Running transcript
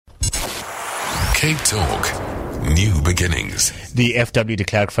CapeTalk, new beginnings. The FW de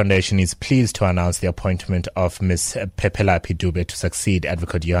Klerk Foundation is pleased to announce the appointment of Ms. Phephelaphi Dube to succeed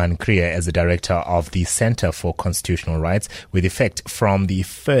Adv Johan Kruger as the Director of the Center for Constitutional Rights with effect from the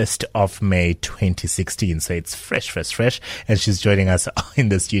 1st of May 2016. So it's fresh. And she's joining us in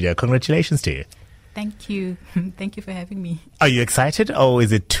the studio. Congratulations to you. Thank you. Thank you for having me. Are you excited or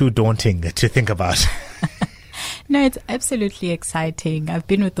is it too daunting to think about? No, it's absolutely exciting. I've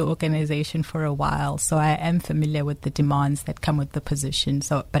been with the organization for a while, so I am familiar with the demands that come with the position.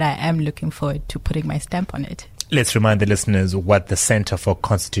 But I am looking forward to putting my stamp on it. Let's remind the listeners what the Center for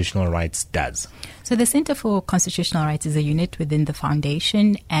Constitutional Rights does. So the Center for Constitutional Rights is a unit within the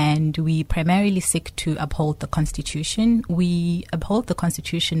foundation, and we primarily seek to uphold the Constitution. We uphold the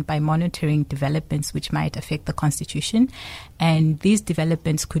Constitution by monitoring developments which might affect the Constitution, and these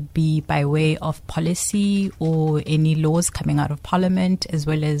developments could be by way of policy or any laws coming out of Parliament, as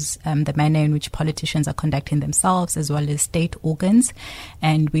well as the manner in which politicians are conducting themselves, as well as state organs.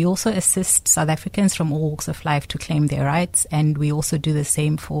 And we also assist South Africans from all walks of life to claim their rights, and we also do the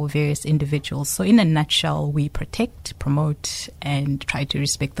same for various individuals. So in a nutshell, we protect, promote, and try to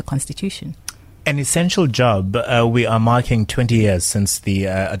respect the Constitution. An essential job. We are marking 20 years since the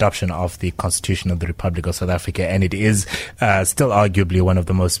adoption of the Constitution of the Republic of South Africa, and it is still arguably one of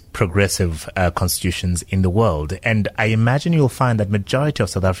the most progressive constitutions in the world. And I imagine you'll find that majority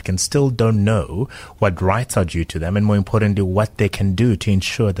of South Africans still don't know what rights are due to them, and more importantly, what they can do to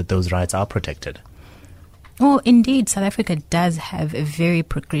ensure that those rights are protected. Well, indeed, South Africa does have a very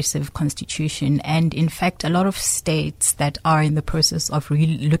progressive constitution, and in fact, a lot of states that are in the process of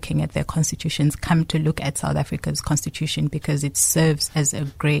looking at their constitutions come to look at South Africa's constitution because it serves as a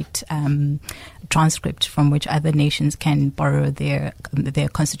great transcript from which other nations can borrow their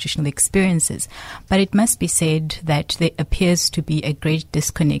constitutional experiences. But it must be said that there appears to be a great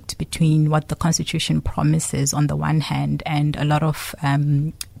disconnect between what the constitution promises on the one hand and a lot of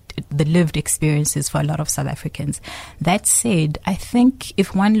the lived experiences for a lot of South Africans. That said, I think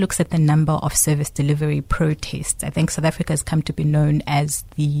if one looks at the number of service delivery protests, I think South Africa has come to be known as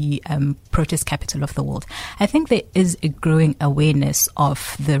the protest capital of the world. I think there is a growing awareness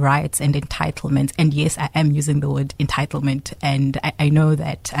of the rights and entitlements. And yes, I am using the word entitlement. And I know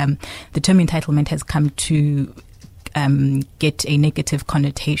that the term entitlement has come to get a negative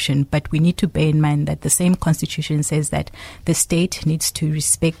connotation, but we need to bear in mind that the same constitution says that the state needs to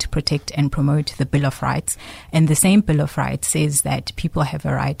respect, protect, and promote the Bill of Rights. And the same Bill of Rights says that people have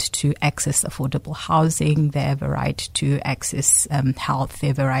a right to access affordable housing, they have a right to access health, they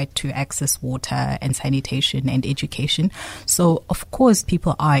have a right to access water and sanitation and education. So, of course,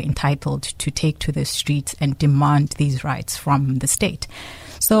 people are entitled to take to the streets and demand these rights from the state.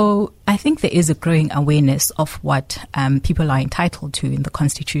 So I think there is a growing awareness of what people are entitled to in the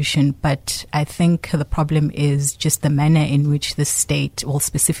Constitution, but I think the problem is just the manner in which the state, or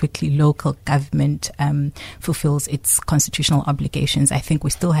specifically local government, fulfills its constitutional obligations. I think we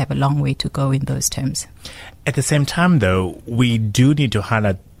still have a long way to go in those terms. At the same time, though, we do need to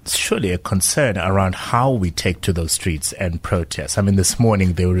highlight surely a concern around how we take to those streets and protest. I mean, this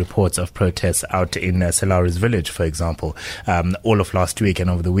morning there were reports of protests out in Selari's village, for example. All of last week and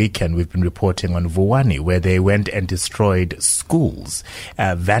over the weekend, we've been reporting on Vuwani, where they went and destroyed schools,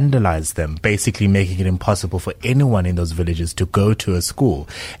 vandalized them, basically making it impossible for anyone in those villages to go to a school.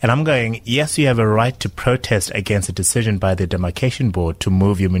 And I'm going, yes, you have a right to protest against a decision by the demarcation board to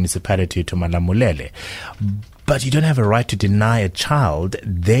move your municipality to Malamulele, but you don't have a right to deny a child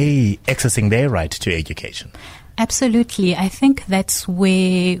they accessing their right to education. Absolutely. I think that's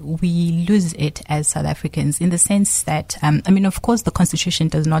where we lose it as South Africans, in the sense that, of course, the Constitution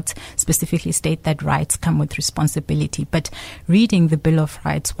does not specifically state that rights come with responsibility, but reading the Bill of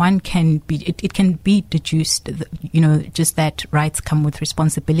Rights, it can be deduced, just that rights come with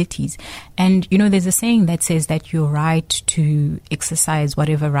responsibilities. And, there's a saying that says that your right to exercise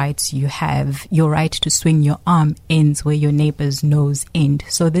whatever rights you have, your right to swing your arm ends where your neighbor's nose end.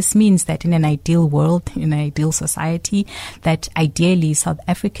 So this means that in an ideal world, in an ideal society, that ideally South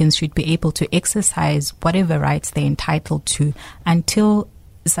Africans should be able to exercise whatever rights they're entitled to until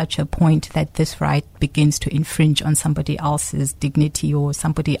such a point that this right begins to infringe on somebody else's dignity or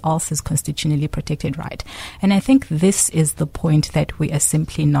somebody else's constitutionally protected right. And I think this is the point that we are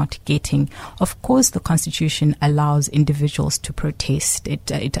simply not getting. Of course, the Constitution allows individuals to protest.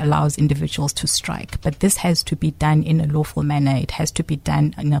 It allows individuals to strike. But this has to be done in a lawful manner. It has to be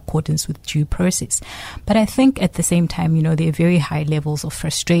done in accordance with due process. But I think at the same time, there are very high levels of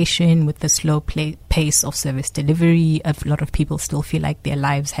frustration with the slow pace of service delivery. A lot of people still feel like their lives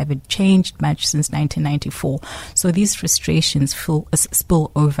lives haven't changed much since 1994. So these frustrations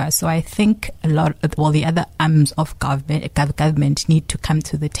spill over. So I think the other arms of government need to come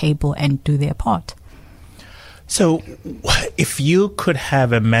to the table and do their part. So if you could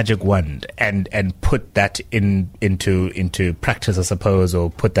have a magic wand and put that into practice, I suppose, or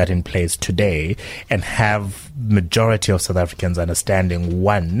put that in place today and have majority of South Africans understanding,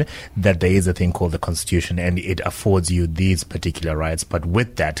 one, that there is a thing called the Constitution and it affords you these particular rights, but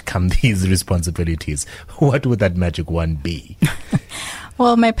with that come these responsibilities, what would that magic wand be?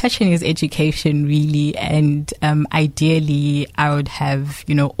 Well, my passion is education, really, and ideally I would have,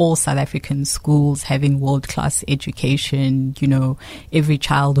 all South African schools having world-class education. Every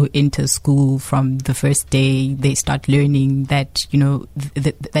child who enters school from the first day, they start learning that,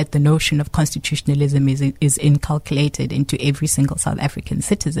 that the notion of constitutionalism is inculcated into every single South African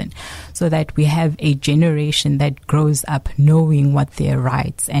citizen, so that we have a generation that grows up knowing what their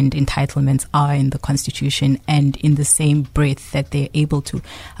rights and entitlements are in the Constitution, and in the same breath that they're able to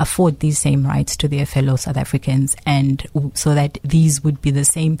afford these same rights to their fellow South Africans, and so that these would be the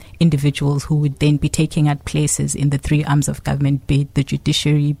same individuals who would then be taking up places in the three arms of government, be it the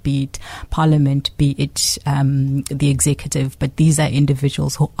judiciary, be it parliament, be it the executive. But these are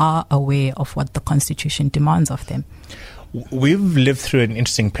individuals who are aware of what the Constitution demands of them. We've lived through an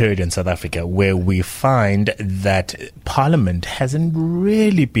interesting period in South Africa where we find that Parliament hasn't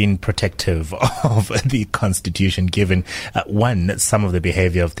really been protective of the Constitution, given, one, some of the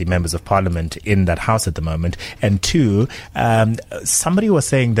behavior of the members of Parliament in that house at the moment, and two, somebody was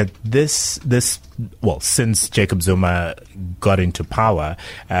saying that since Jacob Zuma got into power,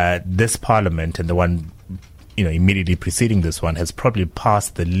 this Parliament and the one immediately preceding this one has probably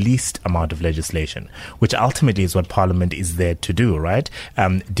passed the least amount of legislation, which ultimately is what Parliament is there to do, right?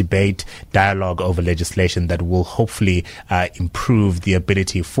 Debate, dialogue over legislation that will hopefully improve the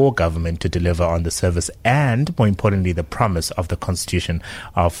ability for government to deliver on the service and, more importantly, the promise of the Constitution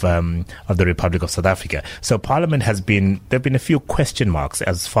of the Republic of South Africa. So Parliament there have been a few question marks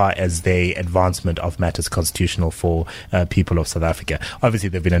as far as the advancement of matters constitutional for people of South Africa. Obviously,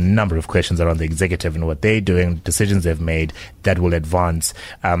 there have been a number of questions around the executive and what they're doing, decisions they've made that will advance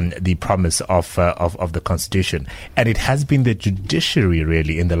the promise of the Constitution. And it has been the judiciary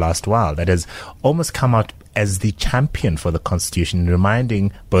really in the last while that has almost come out as the champion for the Constitution,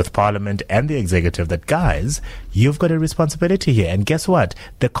 reminding both Parliament and the executive that, guys, you've got a responsibility here. And guess what?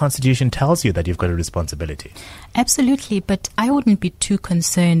 The Constitution tells you that you've got a responsibility. Absolutely. But I wouldn't be too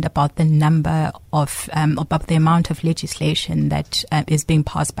concerned about the number of, about the amount of legislation that is being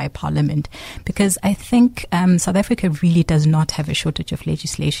passed by Parliament, because I think South Africa really does not have a shortage of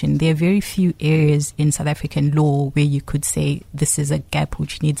legislation. There are very few areas in South African law where you could say this is a gap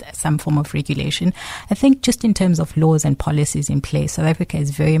which needs some form of regulation. I think just in terms of laws and policies in place, South Africa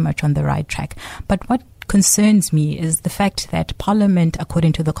is very much on the right track. But what concerns me is the fact that Parliament,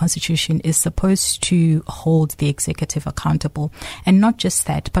 according to the Constitution, is supposed to hold the executive accountable. And not just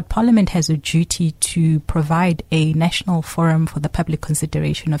that, but Parliament has a duty to provide a national forum for the public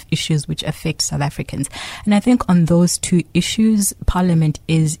consideration of issues which affect South Africans. And I think on those two issues, Parliament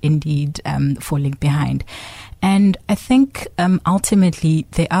is indeed falling behind. And I think ultimately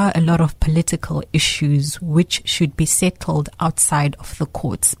there are a lot of political issues which should be settled outside of the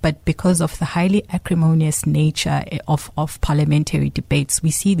courts. But because of the highly acrimonious nature of parliamentary debates,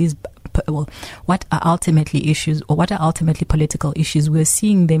 we see these what are ultimately issues, or what are ultimately political issues, we're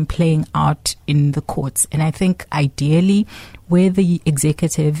seeing them playing out in the courts. And I think ideally where the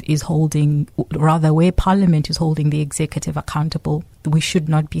executive is holding, rather where Parliament is holding the executive accountable, we should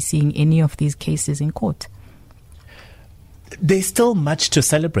not be seeing any of these cases in court. There's still much to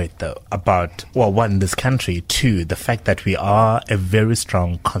celebrate, though, about, well, one, this country, two, the fact that we are a very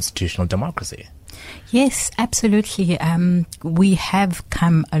strong constitutional democracy. Yes, absolutely. We have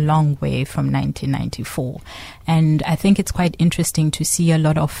come a long way from 1994. And I think it's quite interesting to see a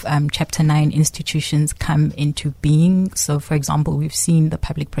lot of Chapter 9 institutions come into being. So, for example, we've seen the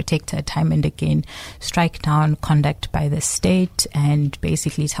Public Protector time and again strike down conduct by the state and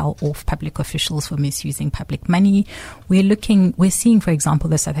basically tell off public officials for misusing public money. We're seeing, for example,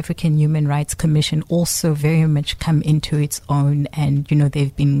 the South African Human Rights Commission also very much come into its own. And,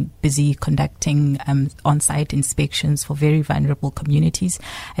 they've been busy conducting on-site inspections for very vulnerable communities.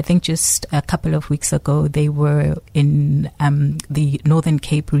 I think just a couple of weeks ago, they were in the Northern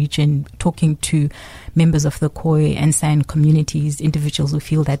Cape region talking to members of the Khoi and San communities, individuals who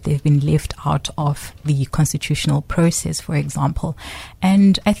feel that they've been left out of the constitutional process, for example.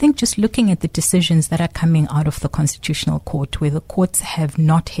 And I think just looking at the decisions that are coming out of the Constitutional Court, where the courts have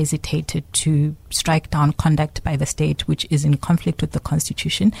not hesitated to strike down conduct by the state which is in conflict with the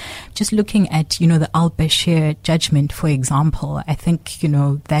Constitution. Just looking at, the al-Bashir judgment, for example, I think,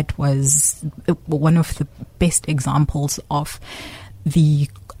 that was one of the best examples of the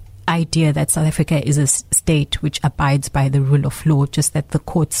idea that South Africa is a state which abides by the rule of law, just that the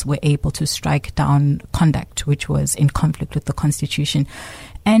courts were able to strike down conduct which was in conflict with the Constitution.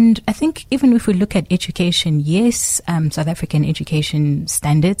 And I think even if we look at education, yes, South African education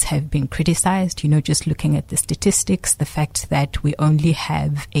standards have been criticized, just looking at the statistics, the fact that we only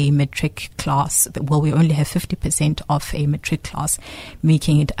have a matric class, we only have 50% of a matric class,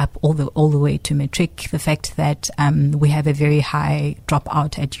 making it up all the way to matric, the fact that we have a very high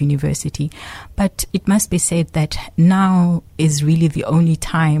dropout at university. But it must be said that now is really the only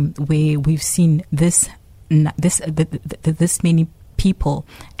time where we've seen this many people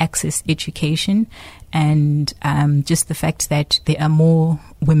access education, and just the fact that there are more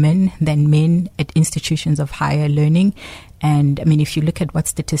women than men at institutions of higher learning. And I mean, if you look at what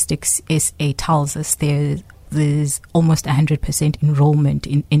statistics SA tells us, there's almost 100% enrollment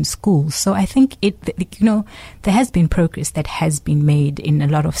in schools. So I think there has been progress that has been made in a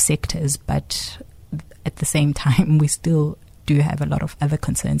lot of sectors, but at the same time, we still do have a lot of other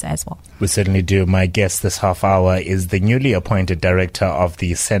concerns as well. We certainly do. My guest this half hour is the newly appointed director of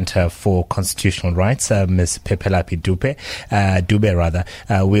the Center for Constitutional Rights, Ms. Phephelaphi Dube.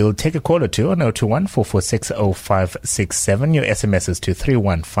 We'll take a call or two on 021 446 0567. Your SMS is to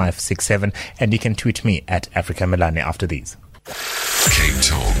 31567, and you can tweet me at Africa Melane after these.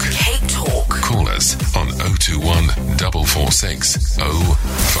 CapeTalk. Call us on 021 446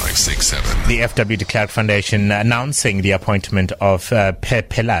 0567. The FW de Klerk Foundation announcing the appointment of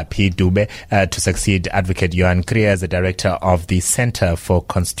Phephelaphi Dube to succeed Advocate Johan Kruger as the director of the Center for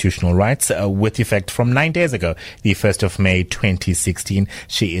Constitutional Rights with effect from 9 days ago, the 1st of May 2016.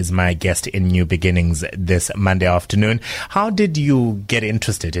 She is my guest in New Beginnings this Monday afternoon. How did you get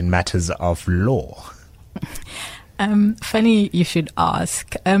interested in matters of law? Funny you should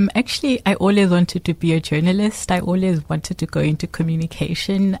ask. Actually, I always wanted to be a journalist. I always wanted to go into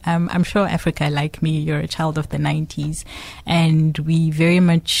communication. I'm sure Africa, like me, you're a child of the 90s. And we very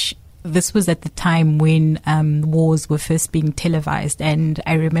much, this was at the time when wars were first being televised. And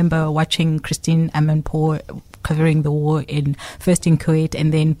I remember watching Christine Amanpour covering the war first in Kuwait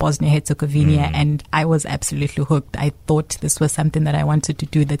and then Bosnia-Herzegovina, and I was absolutely hooked. I thought this was something that I wanted to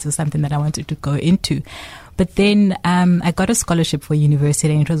do. This was something that I wanted to go into. But then I got a scholarship for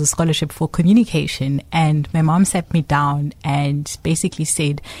university, and it was a scholarship for communication. And my mom sat me down and basically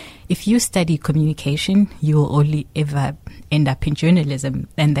said, if you study communication, you will only ever end up in journalism,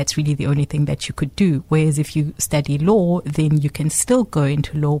 and that's really the only thing that you could do. Whereas if you study law, then you can still go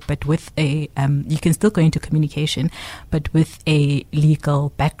into law, but with you can still go into communication, but with a legal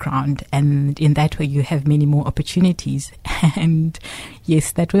background, and in that way you have many more opportunities. And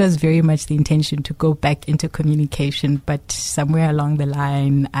yes, that was very much the intention, to go back into communication, but somewhere along the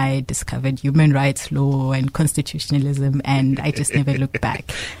line I discovered human rights law and constitutionalism, and I just never looked back.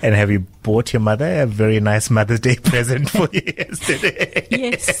 And have you bought your mother a very nice Mother's Day present for you yesterday?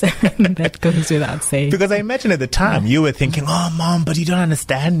 Yes, that goes without saying. Because I imagine at the time you were thinking, oh, Mom, but you don't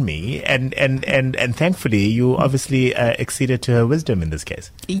understand me. And thankfully you obviously acceded to her wisdom in this case.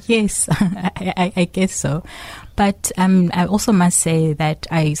 Yes, I guess so. But I also must say that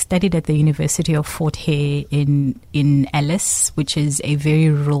I studied at the University of Fort Hare in Alice, which is a very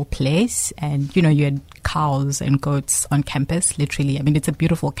rural place. And, you had cows and goats on campus, literally. I mean, it's a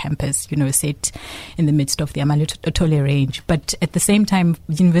beautiful campus, set in the midst of the Amalotole Range. But at the same time,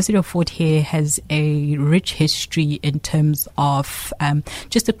 the University of Fort Hare has a rich history in terms of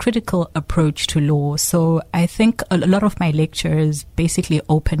just a critical approach to law. So I think a lot of my lectures basically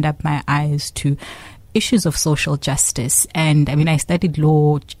opened up my eyes to issues of social justice. And I mean, I studied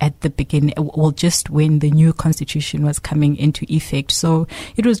law at the beginning, just when the new constitution was coming into effect. So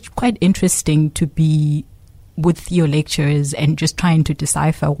it was quite interesting to be with your lecturers and just trying to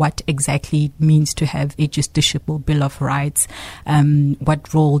decipher what exactly it means to have a justiciable Bill of Rights.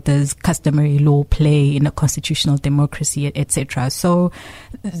 What role does customary law play in a constitutional democracy, etc. So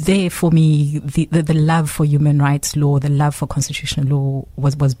there, for me, the love for human rights law, the love for constitutional law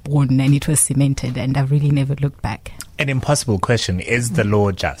was born, and it was cemented, and I've really never looked back. An impossible question. Is the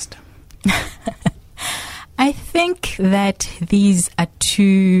law just? I think that these are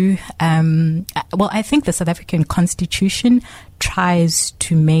two, I think the South African Constitution tries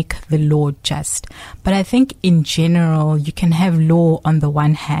to make the law just. But I think in general, you can have law on the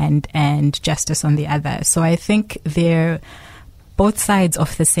one hand and justice on the other. So I think they're both sides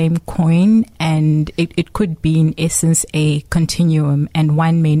of the same coin, and it could be in essence a continuum, and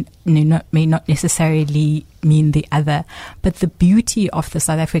one may may not necessarily mean the other. But the beauty of the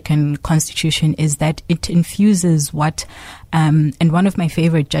South African Constitution is that it infuses what, and one of my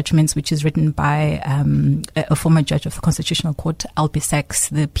favorite judgments, which is written by a former judge of the Constitutional Court, Albie Sachs,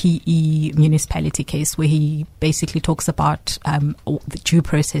 the PE municipality case, where he basically talks about the due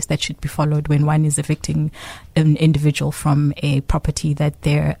process that should be followed when one is evicting an individual from a property that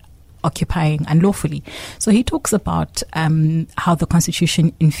they're occupying unlawfully. So he talks about how the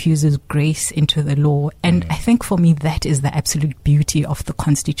Constitution infuses grace into the law, and I think for me that is the absolute beauty of the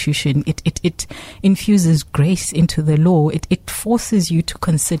Constitution. It infuses grace into the law. It forces you to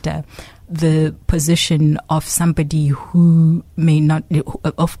consider the position of somebody who may not,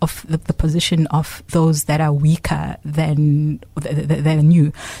 of the position of those that are weaker than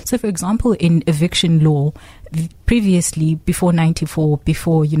you. So, for example, in eviction law, previously, before 94,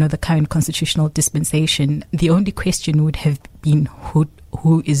 before, the current constitutional dispensation, the only question would have been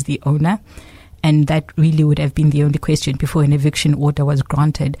who is the owner. And that really would have been the only question before an eviction order was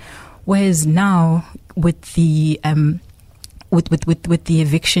granted. Whereas now, with the with the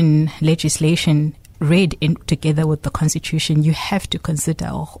eviction legislation read in together with the Constitution, you have to consider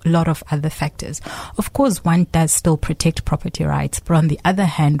a lot of other factors. Of course, one does still protect property rights, but on the other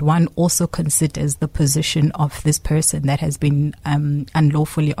hand, one also considers the position of this person that has been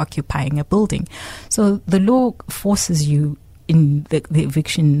unlawfully occupying a building. So the law forces you in the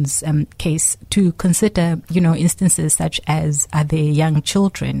evictions case to consider, instances such as, are there young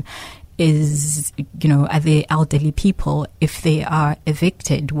children? Are they elderly people? If they are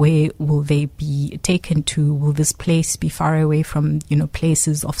evicted, where will they be taken to? Will this place be far away from,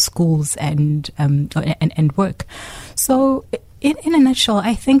 places of schools and work? So in a nutshell,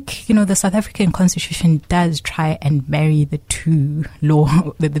 I think, the South African Constitution does try and marry the two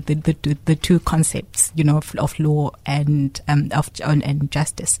the two concepts, of law and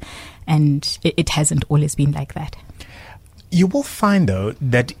justice. And it hasn't always been like that. You will find, though,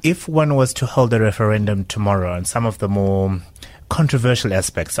 that if one was to hold a referendum tomorrow on some of the more controversial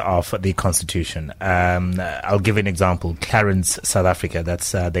aspects of the Constitution. I'll give an example. Clarence South Africa,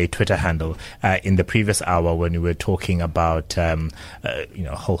 that's their Twitter handle. In the previous hour when we were talking about a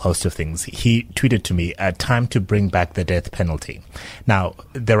whole host of things, he tweeted to me, time to bring back the death penalty. Now,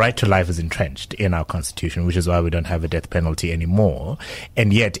 the right to life is entrenched in our Constitution, which is why we don't have a death penalty anymore.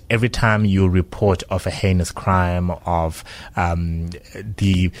 And yet, every time you report of a heinous crime, of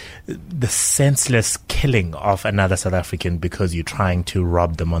the senseless killing of another South African because you're trying to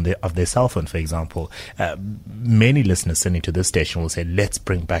rob them of their cell phone, for example, many listeners sending to this station will say, let's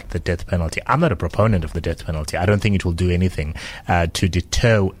bring back the death penalty. I'm not a proponent of the death penalty. I don't think it will do anything to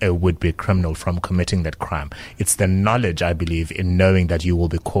deter a would-be criminal from committing that crime. It's the knowledge, I believe, in knowing that you will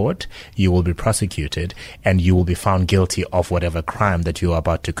be caught, you will be prosecuted, and you will be found guilty of whatever crime that you are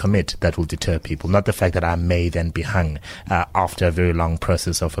about to commit that will deter people. Not the fact that I may then be hung after a very long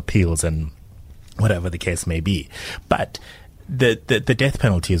process of appeals and whatever the case may be. But the death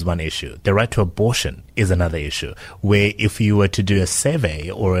penalty is one issue. The right to abortion is another issue, where if you were to do a survey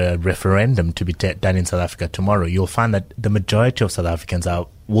or a referendum to be done in South Africa tomorrow, you'll find that the majority of South Africans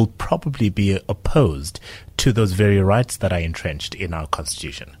will probably be opposed to those very rights that are entrenched in our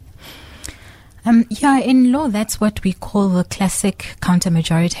Constitution. In law, that's what we call the classic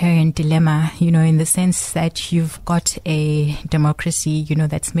counter-majoritarian dilemma, in the sense that you've got a democracy,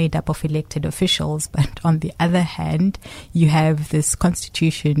 that's made up of elected officials. But on the other hand, you have this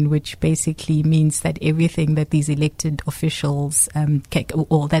constitution, which basically means that everything that these elected officials,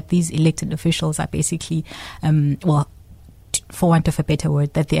 that these elected officials are basically, for want of a better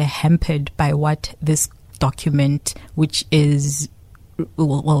word, that they are hampered by what this document, which is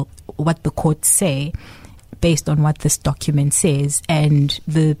what the courts say, based on what this document says, and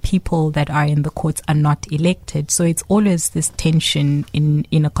the people that are in the courts are not elected. So it's always this tension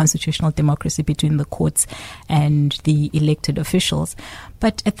in a constitutional democracy between the courts and the elected officials.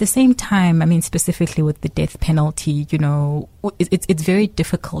 But at the same time, specifically with the death penalty, it's very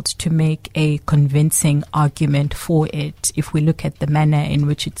difficult to make a convincing argument for it if we look at the manner in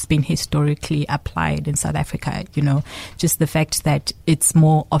which it's been historically applied in South Africa. Just the fact that it's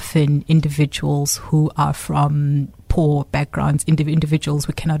more often individuals who are from poor backgrounds, individuals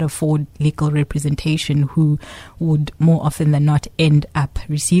who cannot afford legal representation, who would more often than not end up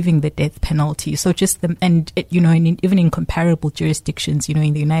receiving the death penalty. So even in comparable jurisdictions,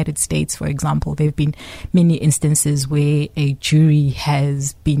 in the United States, for example, there have been many instances where a jury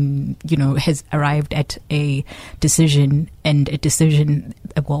has been, has arrived at a decision, and a decision,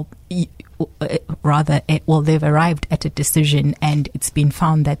 they've arrived at a decision, and it's been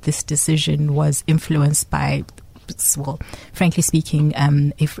found that this decision was influenced by well, frankly speaking,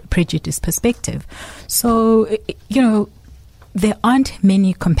 a prejudiced perspective. So, there aren't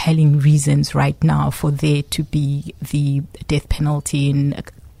many compelling reasons right now for there to be the death penalty in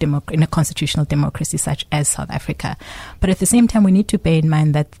a constitutional democracy such as South Africa. But at the same time, we need to bear in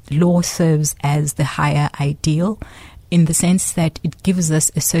mind that law serves as the higher ideal, in the sense that it gives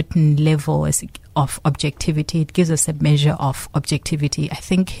us a certain level of objectivity. It gives us a measure of objectivity. I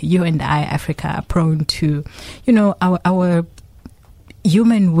think you and I, Africa, are prone to, our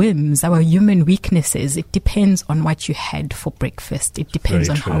human whims, our human weaknesses. It depends on what you had for breakfast. It depends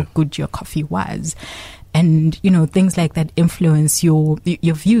on how good your coffee was. And, things like that influence your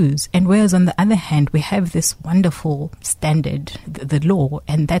views. And whereas on the other hand, we have this wonderful standard, the law,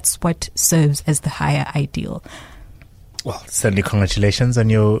 and that's what serves as the higher ideal. Well, certainly congratulations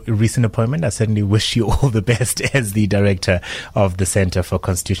on your recent appointment. I certainly wish you all the best as the Director of the Center for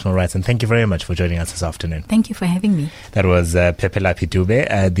Constitutional Rights. And thank you very much for joining us this afternoon. Thank you for having me. That was Phephelaphi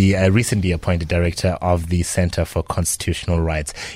Dube, the recently appointed Director of the Center for Constitutional Rights.